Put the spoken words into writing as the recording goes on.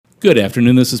Good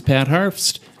afternoon, this is Pat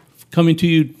Harfst, coming to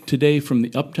you today from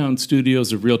the Uptown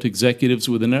Studios of Realty Executives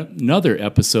with another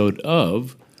episode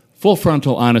of Full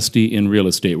Frontal Honesty in Real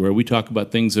Estate, where we talk about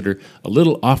things that are a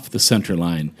little off the center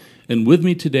line. And with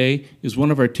me today is one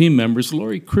of our team members,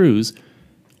 Lori Cruz.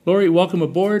 Lori, welcome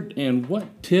aboard, and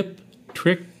what tip,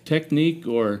 trick, technique,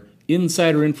 or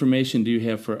insider information do you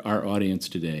have for our audience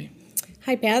today?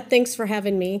 Hi, Pat. Thanks for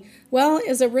having me. Well,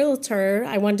 as a realtor,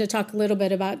 I wanted to talk a little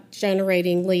bit about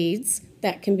generating leads.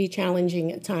 That can be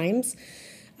challenging at times.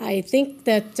 I think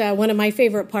that one of my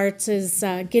favorite parts is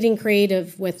getting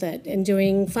creative with it and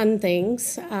doing fun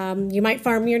things. You might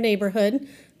farm your neighborhood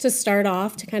to start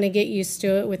off to kind of get used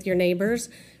to it with your neighbors,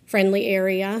 friendly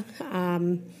area.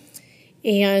 One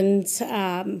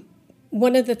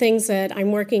of the things that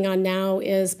I'm working on now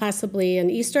is possibly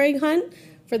an Easter egg hunt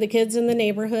for the kids in the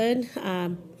neighborhood,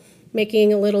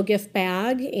 making a little gift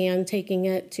bag and taking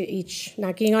it to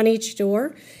knocking on each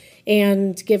door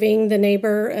and giving the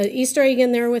neighbor an Easter egg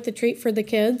in there with a treat for the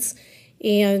kids,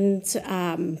 and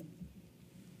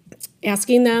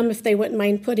asking them if they wouldn't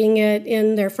mind putting it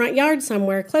in their front yard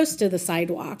somewhere close to the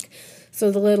sidewalk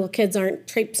so the little kids aren't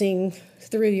traipsing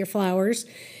through your flowers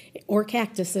or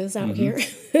cactuses out here.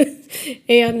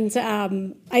 And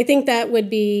I think that would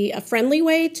be a friendly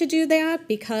way to do that,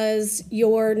 because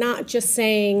you're not just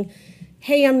saying,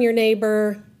 hey, I'm your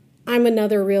neighbor, I'm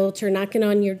another realtor knocking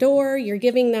on your door. You're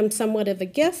giving them somewhat of a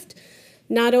gift,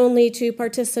 not only to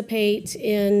participate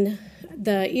in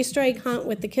the Easter egg hunt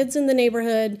with the kids in the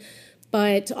neighborhood,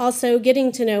 but also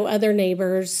getting to know other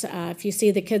neighbors. If you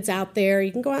see the kids out there,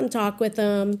 you can go out and talk with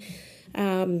them.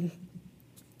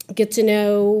 Get to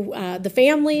know the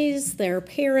families, their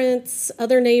parents,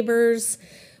 other neighbors.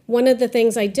 One of the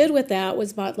things I did with that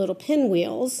was bought little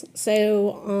pinwheels.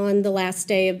 So on the last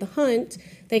day of the hunt,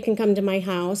 they can come to my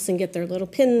house and get their little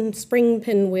spring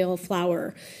pinwheel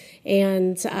flower.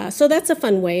 And so that's a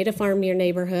fun way to farm your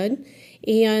neighborhood.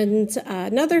 And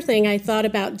another thing I thought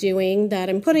about doing that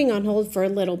I'm putting on hold for a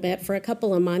little bit, for a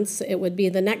couple of months, it would be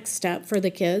the next step for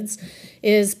the kids,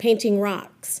 is painting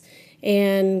rocks.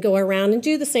 And go around and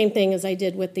do the same thing as I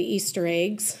did with the Easter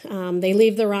eggs. They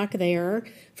leave the rock there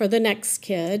for the next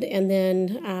kid, and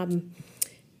then,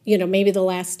 maybe the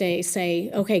last day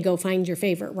say, okay, go find your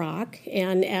favorite rock.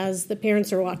 And as the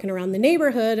parents are walking around the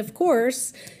neighborhood, of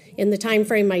course, in the time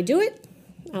frame I do it,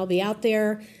 I'll be out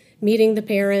there meeting the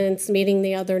parents, meeting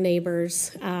the other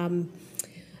neighbors.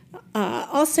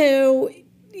 Also,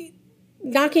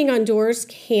 knocking on doors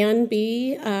can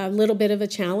be a little bit of a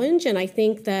challenge, and I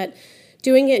think that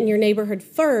doing it in your neighborhood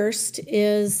first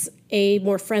is a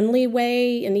more friendly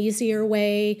way, an easier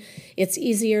way. It's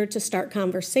easier to start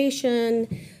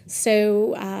conversation.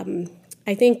 So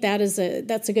I think that's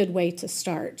a good way to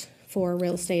start for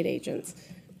real estate agents.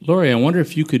 Lori, I wonder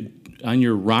if you could, on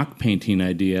your rock painting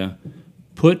idea,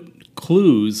 put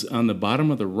clues on the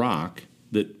bottom of the rock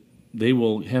that they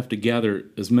will have to gather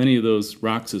as many of those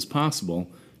rocks as possible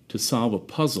to solve a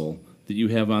puzzle that you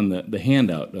have on the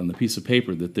handout, on the piece of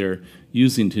paper that they're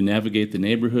using to navigate the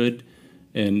neighborhood.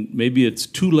 And maybe it's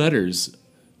 2 letters,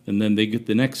 and then they get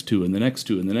the next 2 and the next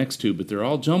 2 and the next 2, but they're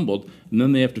all jumbled, and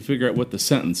then they have to figure out what the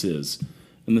sentence is.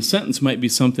 And the sentence might be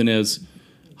something as,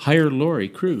 hire Lori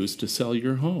Cruz to sell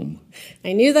your home.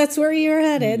 I knew that's where you were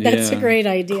headed. That's a great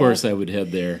idea. Of course I would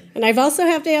head there. And I've also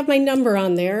have to have my number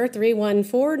on there,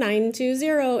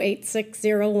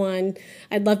 314-920-8601.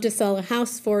 I'd love to sell a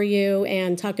house for you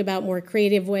and talk about more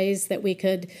creative ways that we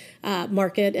could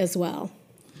market as well.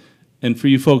 And for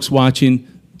you folks watching,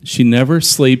 she never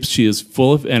sleeps. She is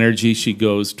full of energy. She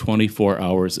goes 24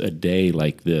 hours a day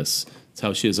like this. That's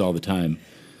how she is all the time.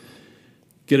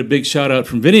 Get a big shout out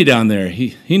from Vinny down there.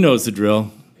 He knows the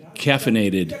drill.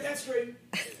 Caffeinated. That's great.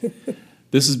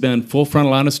 This has been Full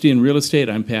Frontal Honesty in Real Estate.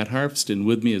 I'm Pat Harfst, and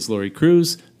with me is Lori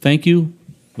Cruz. Thank you.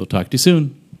 We'll talk to you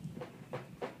soon.